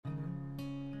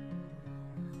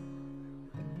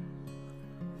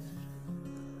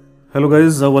Hello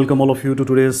guys, welcome all of you to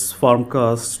today's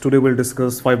Farmcast. Today we'll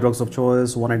discuss 5 drugs of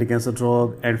choice, one anti-cancer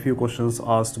drug, and few questions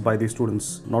asked by the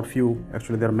students. Not few,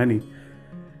 actually there are many,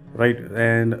 right?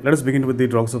 And let us begin with the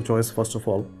drugs of choice first of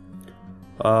all.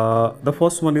 The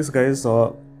first one is guys,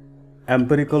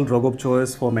 empirical drug of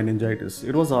choice for meningitis.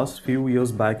 It was asked few years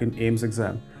back in AIIMS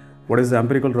exam. What is the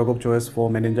empirical drug of choice for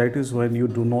meningitis when you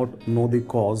do not know the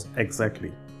cause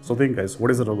exactly? So think guys,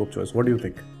 what is the drug of choice? What do you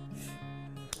think?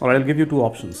 Alright, I'll give you two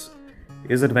options.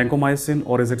 Is it vancomycin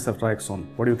or is it ceftriaxone?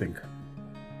 What do you think?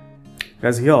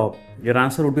 Guys, here your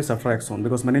answer would be ceftriaxone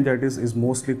because meningitis is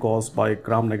mostly caused by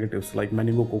gram negatives like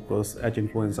meningococcus, H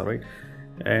influenza, right?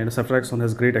 And ceftriaxone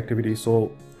has great activity.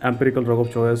 So empirical drug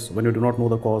of choice when you do not know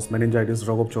the cause, meningitis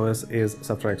drug of choice is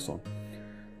ceftriaxone.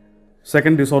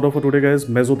 Second disorder for today, guys,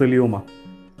 mesothelioma.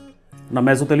 Now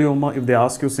mesothelioma, if they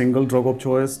ask you single drug of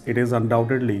choice, it is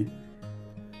undoubtedly,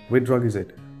 which drug is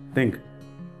it? Think.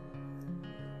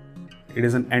 It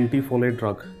is an anti-folate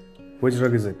drug. Which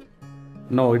drug is it?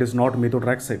 No, it is not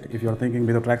methotrexate. If you are thinking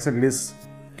methotrexate, it is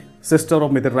sister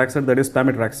of methotrexate, that is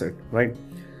pemetrexate, right?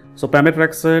 So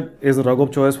pemetrexate is the drug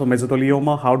of choice for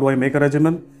mesothelioma. How do I make a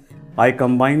regimen? I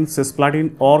combine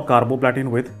cisplatin or carboplatin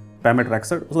with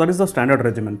pemetrexate. So that is the standard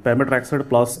regimen. Pemetrexate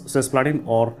plus cisplatin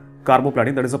or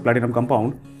carboplatin, that is a platinum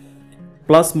compound,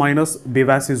 plus minus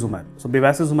bevacizumab. So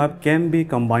bevacizumab can be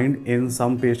combined in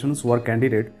some patients who are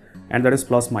candidate, and that is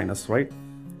plus minus, right?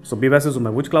 So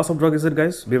bevacizumab, which class of drug is it,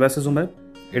 guys? Bevacizumab,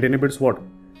 it inhibits what?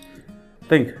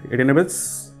 Think, it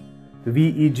inhibits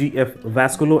VEGF,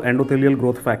 vascular endothelial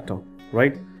growth factor,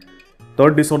 right?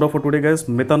 Third disorder for today, guys,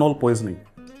 methanol poisoning.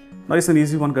 Now it's an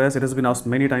easy one, guys. It has been asked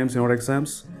many times in our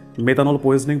exams. Methanol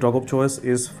poisoning drug of choice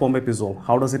is fomepizole.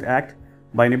 How does it act?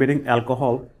 By inhibiting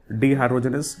alcohol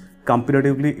dehydrogenase.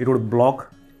 Comparatively, it would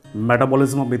block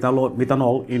metabolism of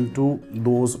methanol into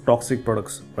those toxic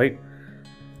products, right?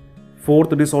 Fourth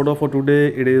disorder for today,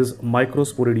 it is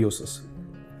microsporidiosis.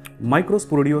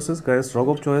 Microsporidiosis, guys, drug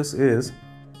of choice is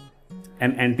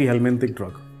an antihelminthic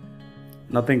drug.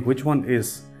 Now think, which one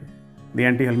is the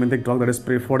antihelminthic drug that is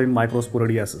preferred in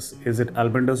microsporidiosis? Is it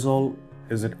albendazole?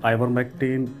 Is it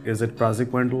ivermectin? Is it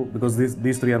praziquantel? Because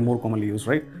these three are more commonly used,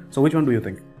 right? So which one do you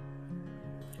think?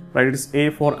 Right, it is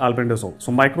A for albendazole.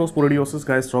 So microsporidiosis,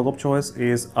 guys, drug of choice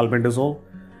is albendazole.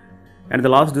 And the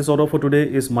last disorder for today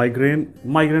is migraine.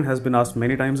 Migraine has been asked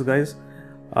many times, guys.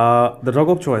 The drug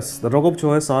of choice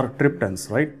are triptans,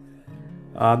 right?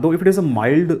 Though if it is a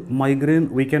mild migraine,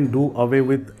 we can do away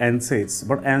with NSAIDs,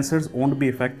 but NSAIDs won't be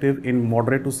effective in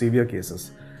moderate to severe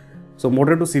cases. So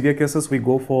moderate to severe cases, we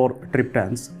go for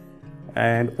triptans.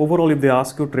 And overall, if they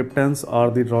ask you, triptans are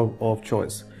the drug of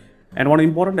choice. And one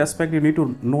important aspect you need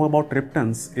to know about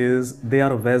triptans is they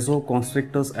are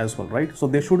vasoconstrictors as well, right? So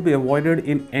they should be avoided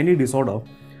in any disorder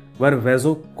where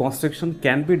vasoconstriction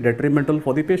can be detrimental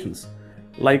for the patients.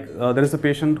 Like there is a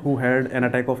patient who had an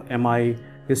attack of MI,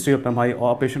 history of MI,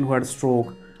 or a patient who had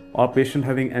stroke, or a patient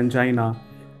having angina,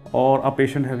 or a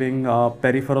patient having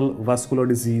peripheral vascular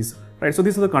disease, right? So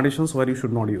these are the conditions where you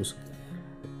should not use.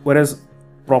 Whereas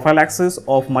prophylaxis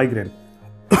of migraine,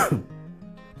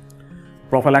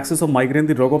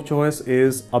 the drug of choice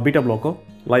is a beta blocker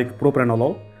like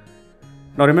propranolol.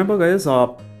 Now remember, guys,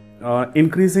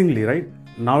 increasingly, right,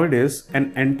 nowadays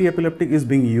an anti-epileptic is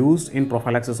being used in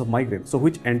prophylaxis of migraine. So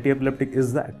which anti-epileptic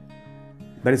is that?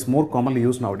 That is more commonly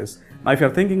used nowadays. Now if you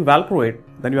are thinking valproate,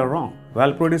 then you are wrong.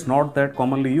 Valproate is not that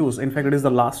commonly used. In fact, it is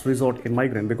the last resort in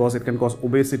migraine because it can cause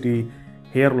obesity,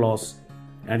 hair loss.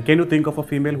 And can you think of a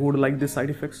female who would like these side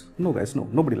effects? No, guys, no,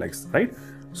 nobody likes, right?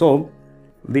 So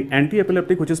the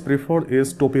anti-epileptic which is preferred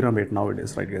is topiramate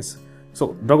nowadays, right, guys?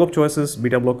 So drug of choice is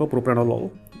beta blocker,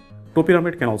 propranolol.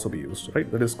 Topiramate can also be used,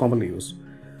 right? That is commonly used.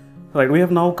 Right, we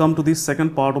have now come to the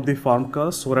second part of the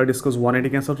Farmcast where I discuss one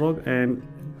anti-cancer drug, and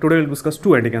today we'll discuss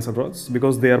two anti-cancer drugs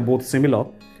because they are both similar,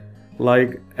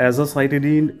 like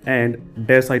azacitidine and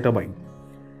decitabine.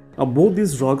 Now both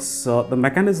these drugs, the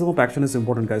mechanism of action is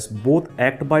important, guys. Both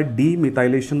act by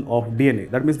demethylation of DNA.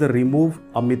 That means they remove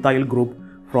a methyl group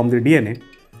from the DNA.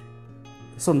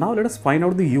 So now let us find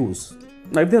out the use.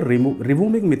 Now if they are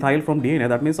removing methyl from DNA,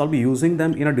 that means I'll be using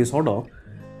them in a disorder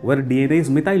where DNA is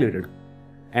methylated,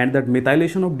 and that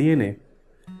methylation of DNA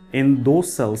in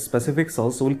those cells, specific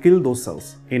cells, will kill those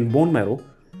cells in bone marrow.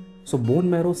 So bone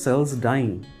marrow cells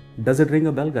dying. Does it ring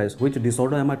a bell, guys? Which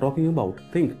disorder am I talking about?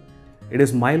 Think. It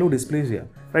is myelodysplasia,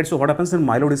 right? So what happens in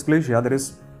myelodysplasia? There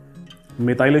is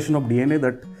methylation of DNA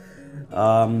that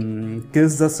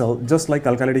kills the cell, just like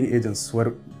alkylating agents,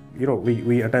 where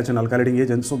we attach an alkylating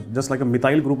agent. So just like a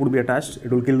methyl group would be attached,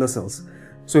 it will kill the cells.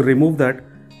 So remove that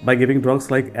by giving drugs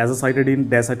like azacitidine,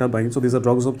 decitabine. So these are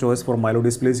drugs of choice for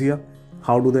myelodysplasia.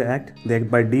 How do they act? They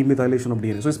act by demethylation of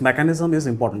DNA. So its mechanism is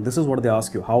important. This is what they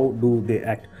ask you. How do they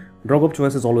act? Drug of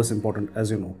choice is always important,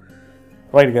 as you know.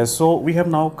 Right, guys. So we have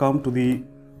now come to the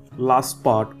last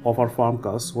part of our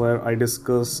Pharmcast where I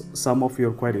discuss some of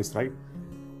your queries, right?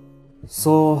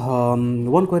 So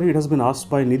one query, it has been asked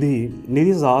by Nidhi. Nidhi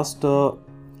is asked,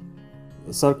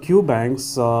 sir, Q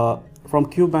banks, from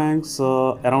Q banks,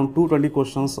 around 220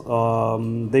 questions,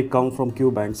 they come from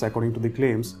Q banks according to the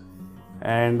claims.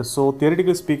 And so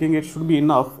theoretically speaking, it should be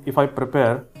enough if I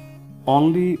prepare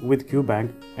only with Q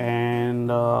bank and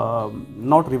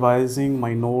not revising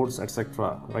my notes,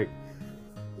 etc. Right?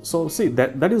 So see,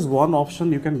 that is one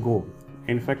option you can go.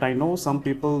 In fact, I know some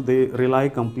people, they rely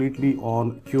completely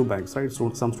on Q banks, right?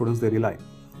 So some students, they rely.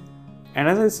 And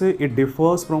as I say, it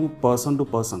differs from person to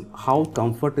person, how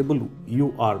comfortable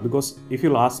you are. Because if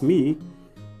you'll ask me,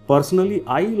 personally,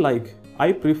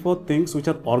 I prefer things which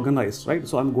are organized, right?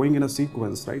 So I'm going in a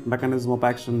sequence, right? Mechanism of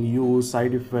action, use,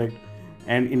 side effect,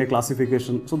 and in a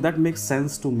classification. So that makes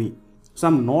sense to me. So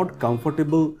I'm not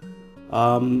comfortable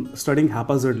studying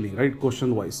haphazardly, right?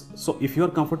 Question wise. So if you are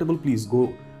comfortable, please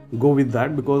go with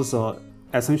that, because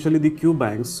essentially the Q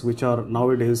banks, which are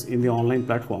nowadays in the online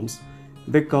platforms,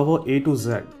 they cover A to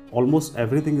Z. Almost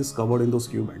everything is covered in those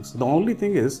Q banks. The only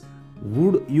thing is,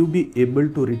 would you be able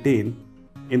to retain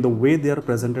in the way they are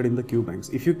presented in the Q banks?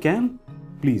 If you can,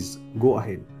 please go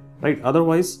ahead, right?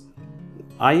 Otherwise,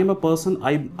 I am a person,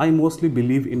 I mostly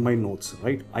believe in my notes,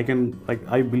 right? I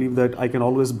believe that I can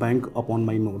always bank upon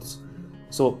my notes.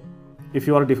 So if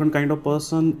you are a different kind of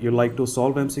person, you like to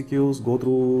solve MCQs, go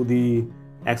through the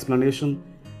explanation,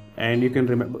 and you can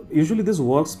remember. Usually this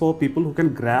works for people who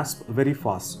can grasp very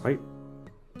fast, right?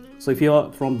 So if you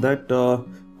are from that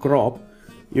crop,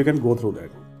 you can go through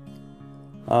that.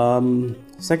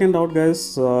 Second out,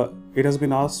 guys, it has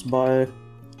been asked by,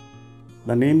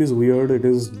 the name is weird, it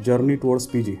is Journey Towards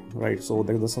PG, right? So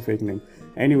that's a fake name.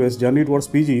 Anyways, Journey Towards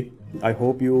PG, I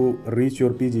hope you reach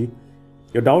your PG.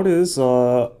 Your doubt is,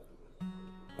 sir,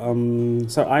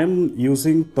 I am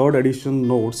using 3rd edition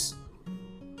notes,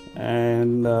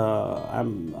 and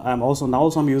I'm also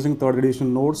I'm using 3rd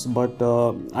edition notes, but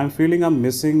I'm feeling I'm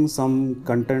missing some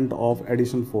content of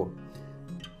edition 4.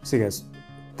 See guys,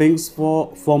 things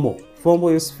for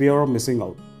FOMO is fear of missing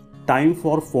out. Time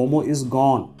for FOMO is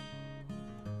gone,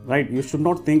 right? You should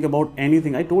not think about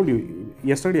anything. I told you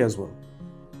yesterday as well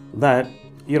that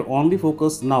your only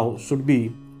focus now should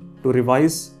be to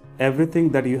revise everything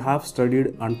that you have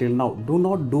studied until now. Do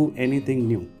not do anything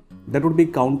new. That would be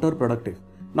counterproductive.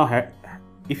 Now,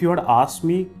 if you had asked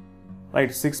me,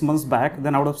 right, 6 months back,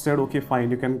 then I would have said, okay,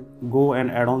 fine, you can go and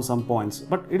add on some points.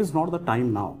 But it is not the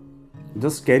time now.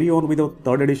 Just carry on with your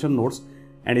 3rd edition notes,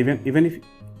 and even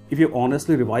if you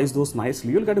honestly revise those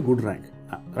nicely, you'll get a good rank,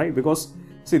 right? Because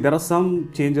see, there are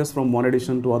some changes from one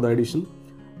edition to other edition,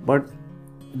 but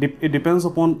it depends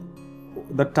upon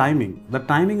the timing. The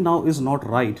timing now is not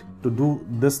right to do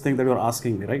this thing that you're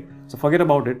asking me, right? So forget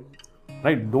about it,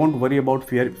 right? Don't worry about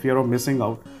fear of missing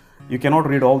out. You cannot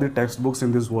read all the textbooks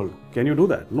in this world. Can you do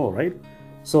that? No, right?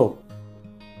 So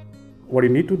what you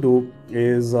need to do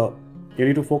is you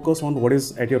need to focus on what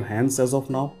is at your hands as of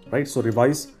now, right? So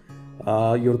revise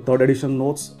your 3rd edition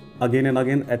notes again and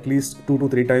again, at least 2 to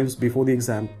 3 times before the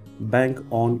exam. Bank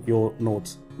on your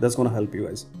notes. That's going to help you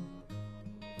guys.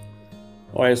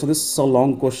 Alright, so this is a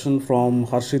long question from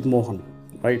Harshit Mohan,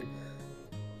 right?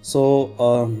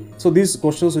 So so these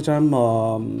questions which I'm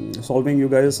solving you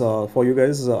guys for you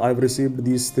guys, I've received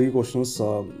these 3 questions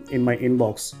in my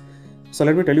inbox. So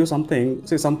let me tell you something.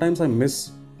 See, sometimes I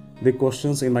miss the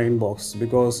questions in my inbox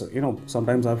because, you know,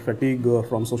 sometimes I fatigue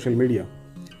from social media,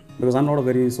 because I'm not a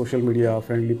very social media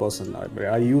friendly person.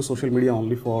 I use social media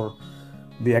only for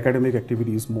the academic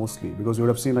activities mostly, because you would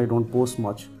have seen I don't post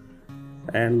much.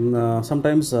 And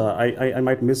sometimes I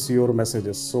might miss your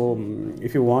messages. So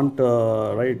if you want,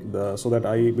 right, so that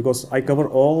because I cover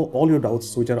all your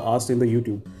doubts which are asked in the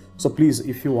YouTube. So please,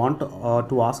 if you want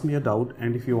to ask me a doubt,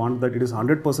 and if you want that it is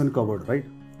 100% covered, right,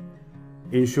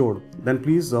 ensured, then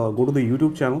please go to the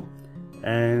YouTube channel,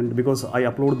 and because I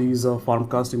upload these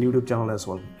Pharmcast in YouTube channel as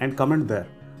well, and comment there,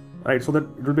 right, so that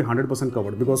it will be 100%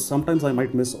 covered, because sometimes I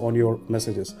might miss on your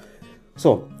messages.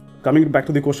 So coming back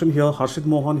to the question here, Harshit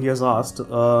Mohan, he has asked,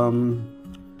 so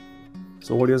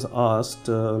what he has asked,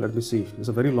 let me see, it's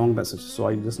a very long message, so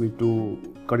I just need to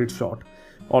cut it short.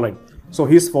 All right, so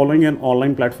he's following an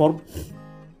online platform,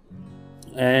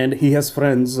 and he has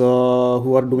friends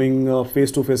who are doing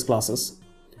face-to-face classes,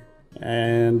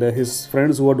 and his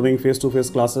friends who are doing face-to-face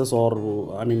classes,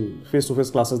 or I mean face-to-face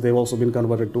classes, they've also been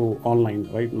converted to online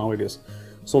right nowadays.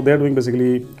 So they're doing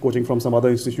basically coaching from some other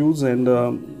institutes, and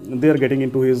they are getting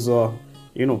into his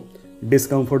you know,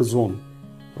 discomfort zone,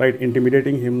 right?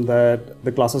 Intimidating him that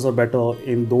the classes are better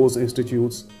in those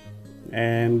institutes,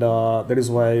 and that is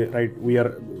why, right,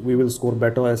 we will score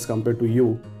better as compared to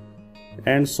you,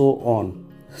 and so on.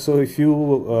 So if you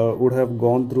would have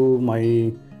gone through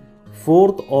my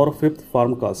 4th or 5th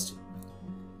Farmcast,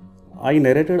 I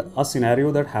narrated a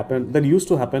scenario that used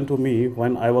to happen to me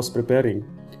when I was preparing.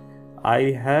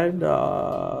 I had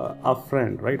a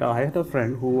friend, right? I had a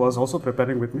friend who was also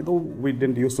preparing with me, though we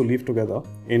didn't used to live together.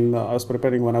 I was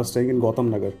preparing when I was staying in Gautam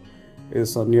Nagar,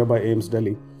 is nearby AIIMS,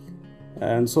 Delhi.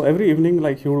 And so every evening,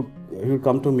 like he would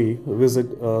come to me, visit,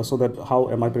 so that how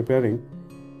am I preparing?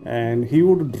 And he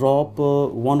would drop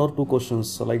 1 or 2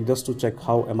 questions, like just to check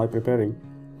how am I preparing,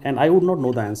 and I would not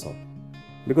know the answer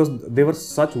because they were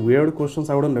such weird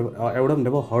questions I would have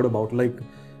never heard about, like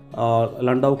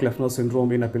Landau-Kleffner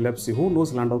syndrome in epilepsy. Who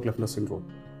knows Landau-Kleffner syndrome,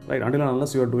 right? Until and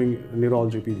unless you are doing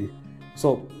neurology PG.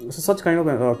 So such kind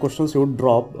of questions he would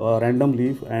drop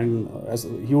randomly, and as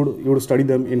he would study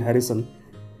them in Harrison,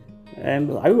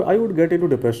 and I would get into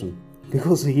depression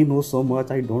because he knows so much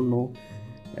I don't know,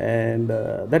 and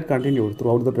that continued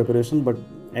throughout the preparation. But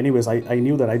anyways, I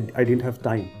knew that I didn't have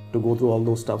time to go through all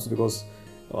those stuffs because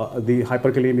the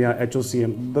hyperkalemia,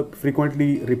 HOCM, the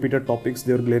frequently repeated topics,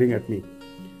 they were glaring at me.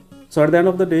 So at the end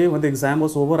of the day, when the exam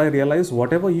was over, I realized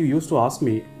whatever you used to ask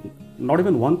me, not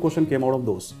even one question came out of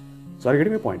those. So are you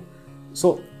getting my point?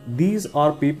 So these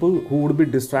are people who would be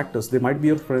distractors. They might be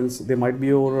your friends, they might be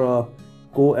your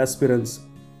co-aspirants,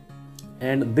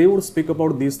 and they would speak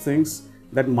about these things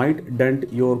that might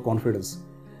dent your confidence.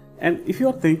 And if you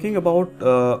are thinking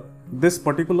about this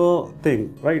particular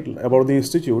thing, right, about the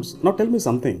institutes, now tell me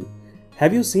something.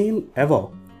 Have you seen ever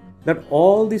that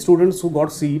all the students who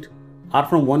got seat are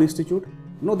from one institute?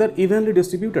 No, they're evenly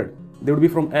distributed. They would be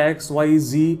from X, Y,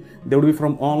 Z. They would be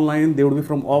from online. They would be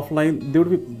from offline.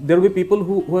 There would be people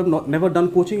who have never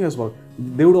done coaching as well.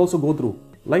 They would also go through.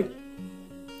 Like,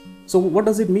 so what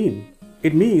does it mean?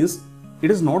 It means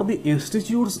it is not the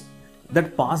institutes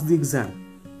that pass the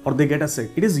exam or they get a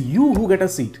seat. It is you who get a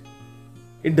seat.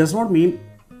 It does not mean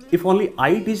if only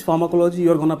I teach pharmacology,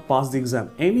 you are gonna pass the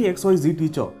exam. Any XYZ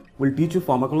teacher will teach you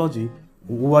pharmacology,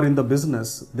 who are in the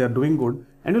business, they are doing good,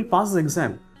 and will pass the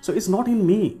exam. So it's not in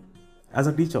me as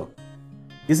a teacher,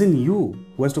 it's in you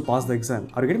who has to pass the exam.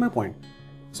 Are you getting my point?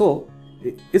 So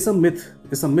it's a myth.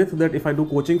 It's a myth that if I do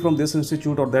coaching from this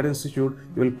institute or that institute,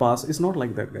 you will pass. It's not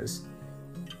like that, guys.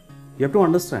 You have to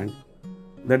understand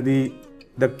that the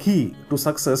key to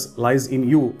success lies in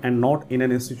you and not in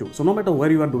an institute. So no matter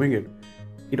where you are doing it,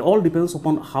 it all depends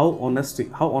upon how honestly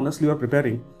you are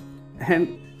preparing.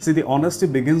 And see, the honesty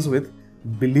begins with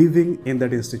believing in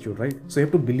that institute, right? So you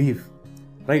have to believe,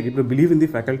 right? You have to believe in the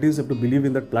faculties, you have to believe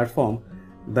in that platform,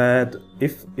 that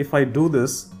if I do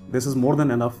this, this is more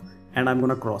than enough and I'm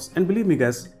gonna cross. And believe me,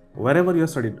 guys, wherever you are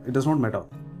studied, it does not matter.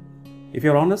 If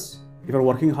you're honest, if you're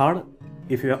working hard,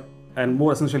 and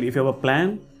more essentially, if you have a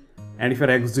plan, and if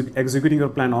you're executing your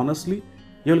plan honestly,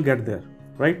 you'll get there,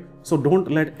 right? So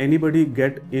don't let anybody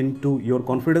get into your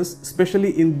confidence,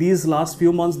 especially in these last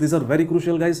few months. These are very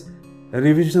crucial, guys.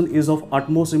 Revision is of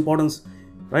utmost importance,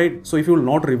 right? So if you will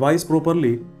not revise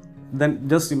properly, then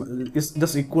it's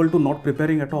just equal to not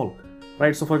preparing at all,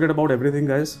 right? So forget about everything,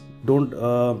 guys. Don't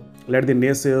let the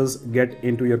naysayers get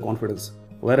into your confidence.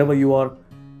 Wherever you are,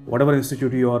 whatever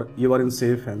institute you are in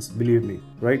safe hands, believe me,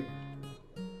 right?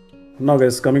 Now,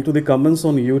 guys, coming to the comments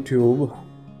on YouTube,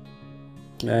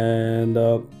 and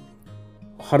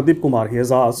Hardeep Kumar, he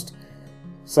has asked,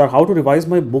 sir, how to revise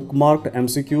my bookmarked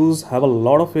MCQs? Have a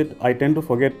lot of it. I tend to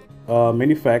forget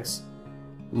many facts.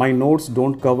 My notes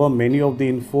don't cover many of the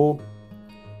info.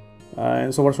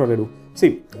 And so what should I do?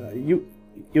 See, you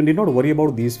need not worry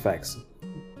about these facts.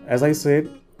 As I said,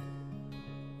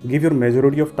 give your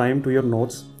majority of time to your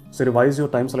notes. So revise your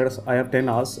time. So let us, I have 10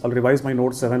 hours. I'll revise my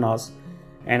notes 7 hours.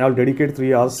 And I'll dedicate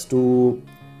 3 hours to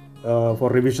for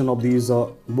revision of these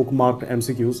bookmarked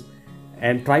MCQs,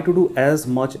 and try to do as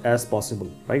much as possible,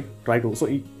 right? Try to. So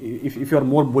if you are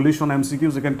more bullish on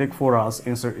MCQs, you can take 4 hours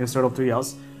instead of 3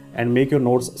 hours and make your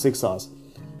notes 6 hours.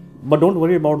 But don't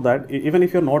worry about that. Even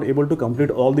if you're not able to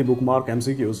complete all the bookmark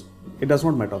MCQs, it does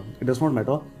not matter. It does not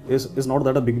matter. It's not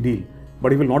that a big deal.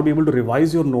 But if you will not be able to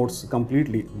revise your notes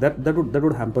completely, that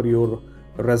would hamper your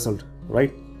result,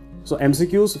 right? So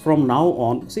MCQs from now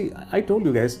on, see, I told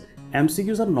you guys,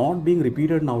 MCQs are not being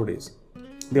repeated nowadays.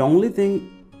 The only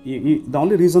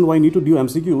reason why you need to do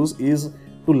MCQs is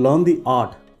to learn the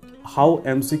art, how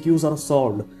MCQs are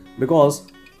solved,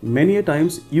 because many a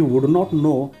times you would not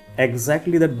know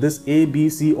exactly that this A, B,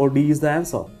 C or D is the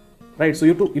answer, right? So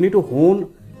you need to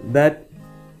hone that,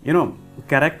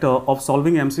 character of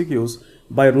solving MCQs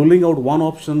by ruling out one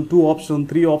option, two option,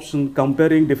 three option,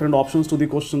 comparing different options to the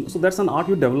question. So that's an art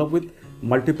you develop with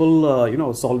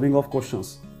multiple, solving of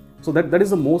questions. So that is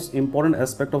the most important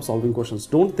aspect of solving questions.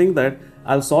 Don't think that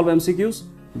I'll solve MCQs,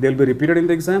 they'll be repeated in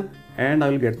the exam and I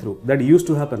will get through. That used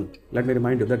to happen. Let me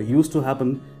remind you, that used to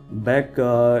happen back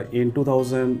in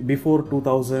 2000, before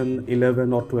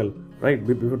 2011 or 12, right?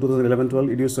 Before 2011, 12,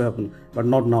 it used to happen, but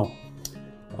not now.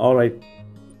 All right.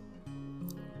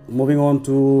 Moving on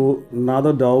to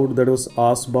another doubt that was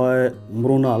asked by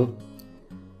Mrunal.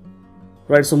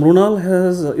 Right, so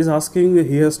Mrunal is asking,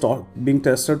 he has being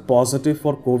tested positive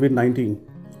for COVID-19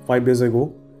 5 days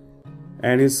ago,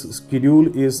 and his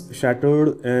schedule is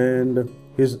shattered and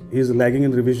he's lagging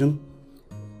in revision.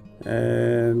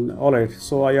 And all right,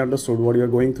 so I understood what you're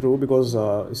going through, because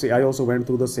see, I also went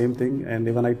through the same thing, and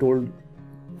even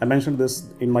I mentioned this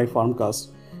in my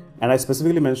Farmcast, and I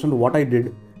specifically mentioned what I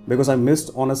did because I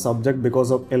missed on a subject because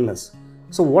of illness.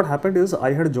 So what happened is,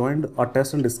 I had joined a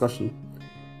test and discussion,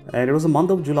 and it was the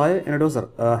month of July, and it was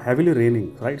heavily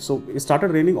raining, right? So it started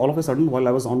raining all of a sudden while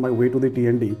I was on my way to the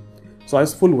TND. So I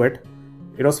was full wet.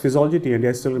 It was physiology TND,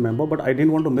 I still remember, but I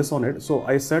didn't want to miss on it. So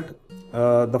I set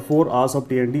the 4 hours of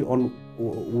TND on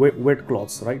wet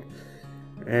cloths, right?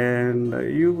 And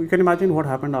you can imagine what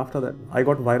happened after that. I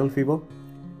got viral fever,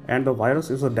 and the virus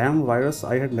is a damn virus.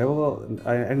 I had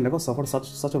never suffered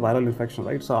such a viral infection,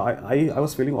 right? So I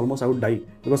was feeling almost I would die,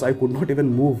 because I could not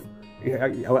even move.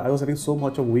 I was having so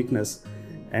much of weakness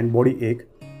and body ache,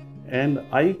 and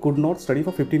I could not study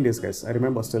for 15 days, guys. I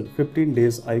remember still 15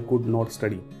 days I could not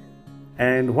study.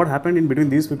 And what happened in between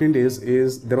these 15 days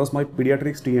is, there was my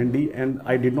pediatrics TND, and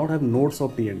I did not have notes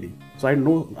of TND. So I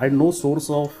had no source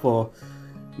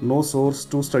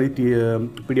to study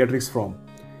pediatrics from.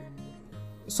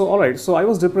 So alright, so I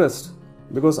was depressed,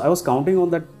 because I was counting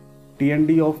on that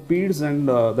TND of peds, and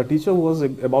the teacher who was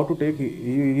about to take,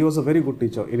 he was a very good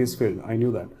teacher in his field. I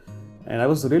knew that, and I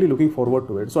was really looking forward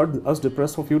to it. So I was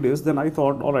depressed for a few days. Then I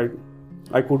thought, all right,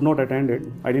 I could not attend it.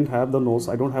 I didn't have the notes.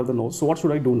 I don't have the notes. So what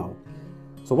should I do now?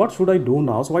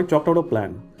 So I chalked out a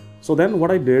plan. So then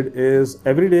what I did is,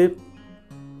 every day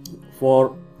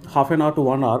for half an hour to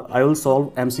 1 hour, I will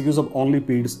solve MCQs of only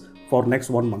peds for next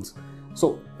 1 month.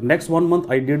 So next 1 month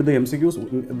I did the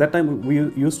MCQs. That time we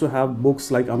used to have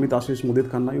books like Amit Ashish, Mudit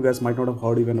Khanna. You guys might not have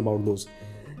heard even about those.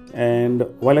 And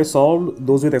while I solved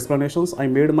those with explanations, I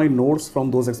made my notes from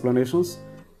those explanations.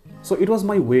 So it was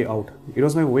my way out.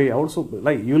 So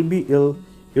like, you'll be ill,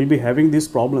 you'll be having these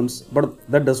problems, but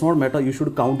that does not matter. You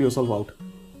should count yourself out,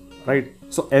 right?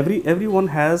 So everyone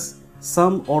has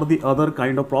some or the other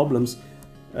kind of problems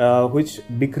which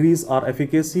decrease our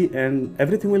efficacy, and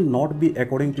everything will not be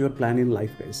according to your plan in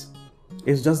life, guys.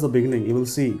 It's just the beginning. You will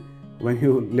see when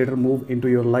you later move into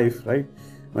your life, right?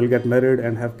 When you get married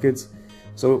and have kids.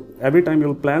 So every time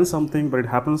you'll plan something, but it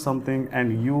happens something,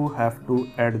 and you have to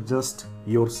adjust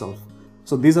yourself.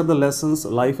 So these are the lessons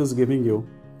life is giving you,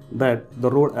 that the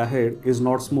road ahead is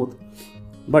not smooth.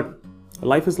 But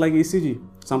life is like ECG.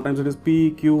 Sometimes it is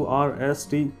P, Q, R, S,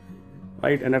 T,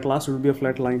 right? And at last it will be a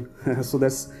flat line.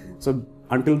 so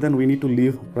until then we need to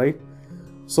live, right?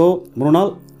 So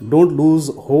Mrunal, don't lose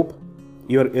hope.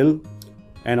 You are ill,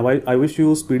 and I wish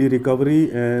you speedy recovery.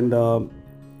 And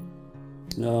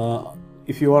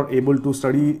if you are able to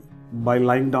study by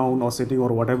lying down or sitting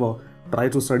or whatever, try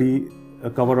to study,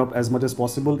 cover up as much as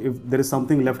possible. If there is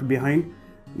something left behind,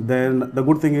 then the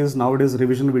good thing is, nowadays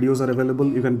revision videos are available.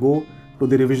 You can go to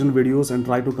the revision videos and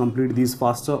try to complete these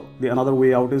faster. Another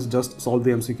way out is just solve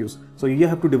the MCQs. So you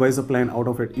have to devise a plan out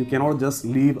of it. You cannot just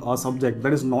leave a subject.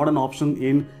 That is not an option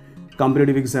in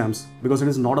competitive exams, because it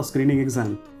is not a screening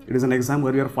exam. It is an exam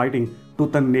where you are fighting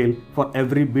tooth and nail for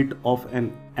every bit of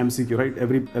an MCQ, right?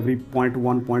 Every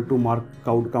 0.1, 0.2 mark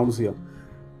counts here.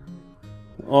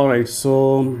 All right,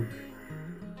 so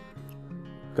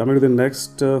coming to the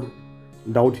next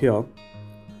doubt here.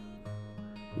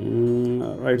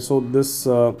 Right, so this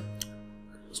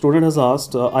student has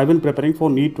asked, I've been preparing for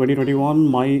NEET 2021.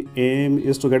 My aim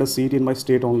is to get a seat in my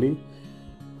state only,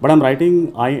 but I'm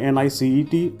writing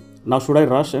INI-CET. Now should I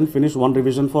rush and finish one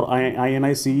revision for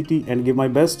INI-CET and give my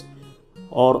best,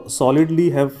 or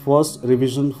solidly have first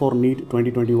revision for NEET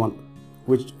 2021,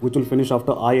 which will finish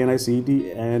after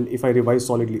INI-CET, and if I revise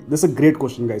solidly? This is a great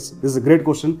question, guys. This is a great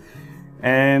question,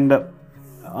 and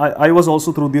I was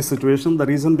also through this situation. The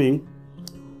reason being,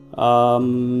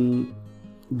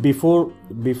 before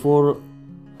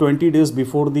 20 days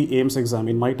before the AIMS exam,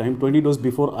 in my time, 20 days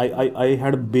before, I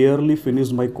had barely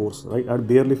finished my course, right? I had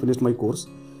barely finished my course.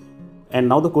 And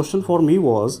now the question for me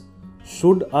was,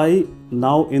 should I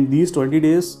now in these 20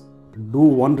 days do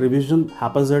one revision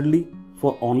haphazardly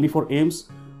only for AIMS,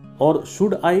 or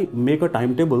should I make a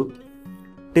timetable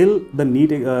till the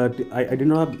NEET? I did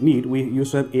not have NEET, we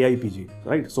used to have AIPG,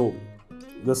 right? So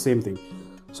the same thing.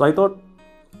 So I thought,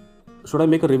 should I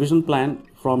make a revision plan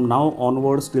from now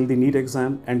onwards till the NEET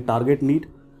exam and target NEET,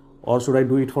 or should I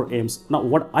do it for AIIMS? Now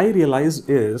what I realized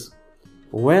is,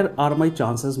 where are my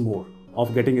chances more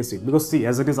of getting a seat? Because see,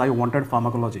 as it is, I wanted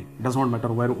pharmacology. It does not matter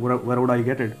where would I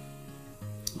get it.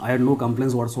 I had no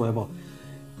complaints whatsoever.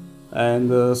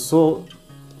 And so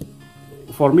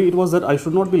for me it was that I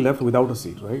should not be left without a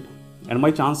seat, right? And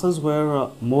my chances were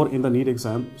more in the NEET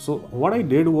exam. So what I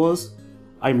did was,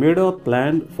 I made a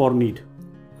plan for NEET,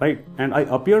 right? And I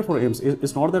appeared for AIIMS.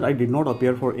 It's not that I did not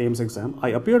appear for AIIMS exam. I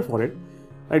appeared for it,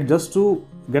 right? Just to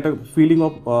get a feeling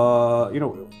of,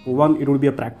 one, it would be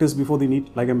a practice before the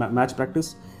NEET, like a match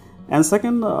practice. And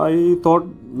second, I thought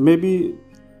maybe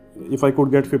if I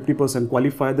could get 50%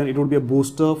 qualified, then it would be a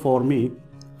booster for me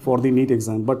for the NEET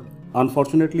exam. But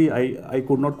unfortunately, I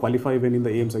could not qualify even in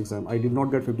the AIIMS exam. I did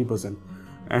not get 50%.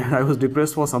 And I was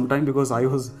depressed for some time because I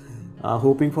was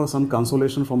hoping for some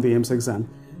consolation from the AIIMS exam.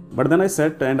 But then I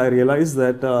sat and I realized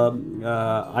that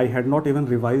I had not even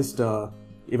revised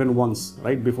even once,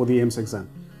 right, before the AIIMS exam.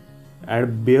 I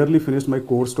had barely finished my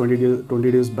course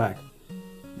 20 days back.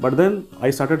 But then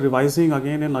I started revising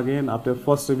again and again. After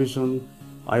first revision,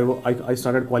 I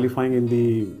started qualifying in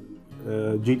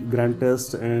the Grand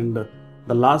Test, and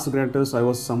the last Grand Test I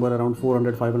was somewhere around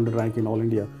 400-500 rank in All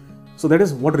India. So that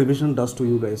is what revision does to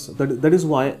you guys. That is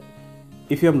why,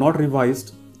 if you have not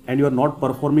revised and you are not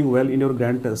performing well in your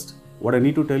Grand Test, what I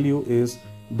need to tell you is,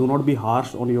 do not be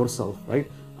harsh on yourself,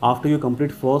 right? After you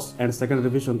complete first and second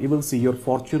revision, you will see your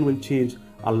fortune will change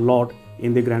a lot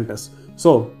in the Grand Test.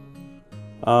 So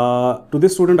to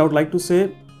this student, I would like to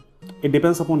say, it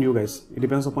depends upon you guys. It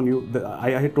depends upon you. I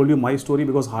had told you my story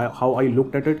because how I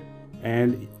looked at it,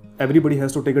 and everybody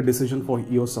has to take a decision for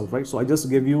yourself, right? So I just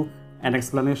gave you an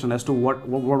explanation as to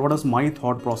what is my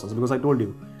thought process, because I told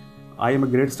you I am a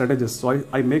great strategist. So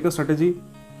I make a strategy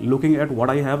looking at what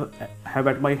I have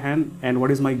at my hand and what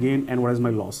is my gain and what is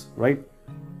my loss, right?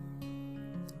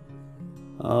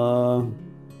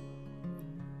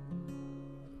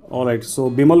 All right, so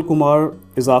Bimal Kumar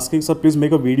is asking, sir, please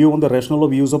make a video on the rationale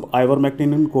of use of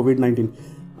ivermectin in COVID-19.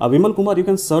 Bimal Kumar, you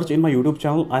can search in my YouTube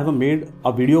channel. I have made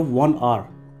a video of 1 hour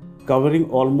covering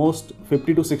almost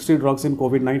 50 to 60 drugs in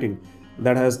COVID-19.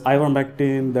 That has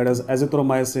ivermectin, that has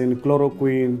azithromycin,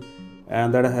 chloroquine,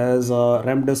 and that has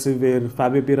remdesivir,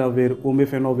 favipiravir,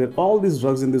 umifenovir. All these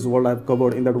drugs in this world I have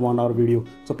covered in that 1 hour video.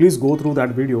 So please go through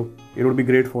that video. It would be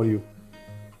great for you.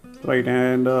 Right,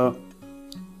 and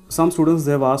some students,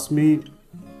 they have asked me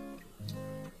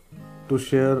to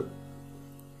share,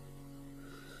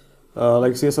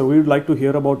 like, say, sir, we would like to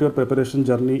hear about your preparation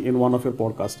journey in one of your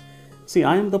podcasts. See,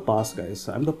 I am the past, guys.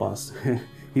 I am the past.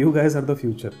 You guys are the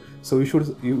future. So we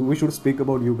should speak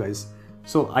about you guys.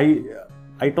 So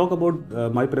I talk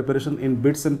about my preparation in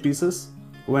bits and pieces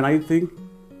when I think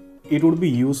it would be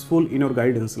useful in your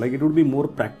guidance. Like, it would be more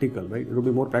practical, right? It would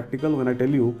be more practical when I tell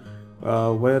you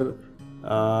where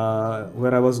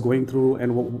I was going through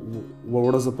and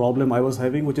what was the problem I was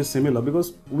having, which is similar,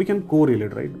 because we can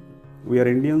correlate, right? We are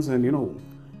Indians, and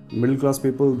middle class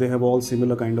people, they have all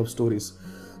similar kind of stories,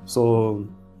 so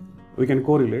we can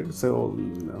correlate. So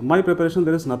my preparation,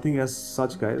 there is nothing as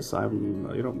such, guys. I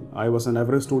was an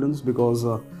average student because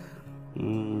I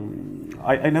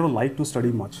never liked to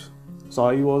study much. So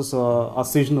I was a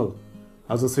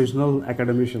seasonal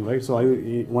academician, right? So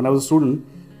when I was a student,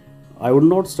 I would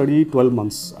not study 12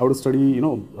 months. I would study,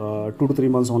 2 to 3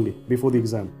 months only before the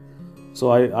exam.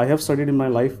 So I have studied in my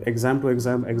life exam to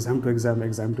exam, exam to exam,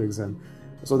 exam to exam.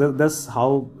 So that's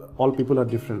how all people are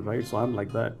different, right? So I'm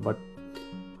like that. But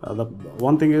the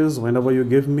one thing is, whenever you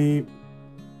give me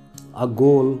a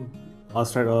goal,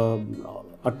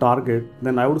 a target,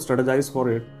 then I would strategize for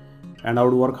it, and I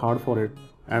would work hard for it,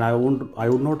 and I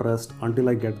would not rest until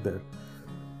I get there.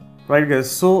 Right,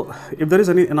 guys, so if there is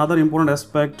another important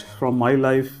aspect from my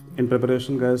life in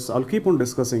preparation, guys, I'll keep on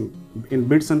discussing in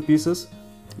bits and pieces,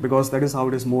 because that is how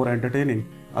it is more entertaining.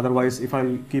 Otherwise, if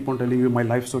I'll keep on telling you my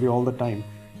life story all the time,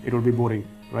 it will be boring,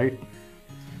 right?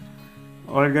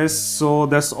 Alright, guys, so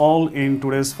that's all in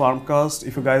today's Pharmcast.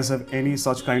 If you guys have any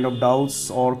such kind of doubts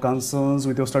or concerns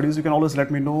with your studies, you can always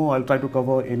let me know. I'll try to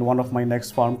cover in one of my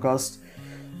next Pharmcast.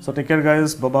 So take care,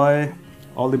 guys. Bye-bye.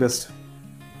 All the best.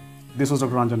 This was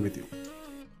Dr. Ranjan with you.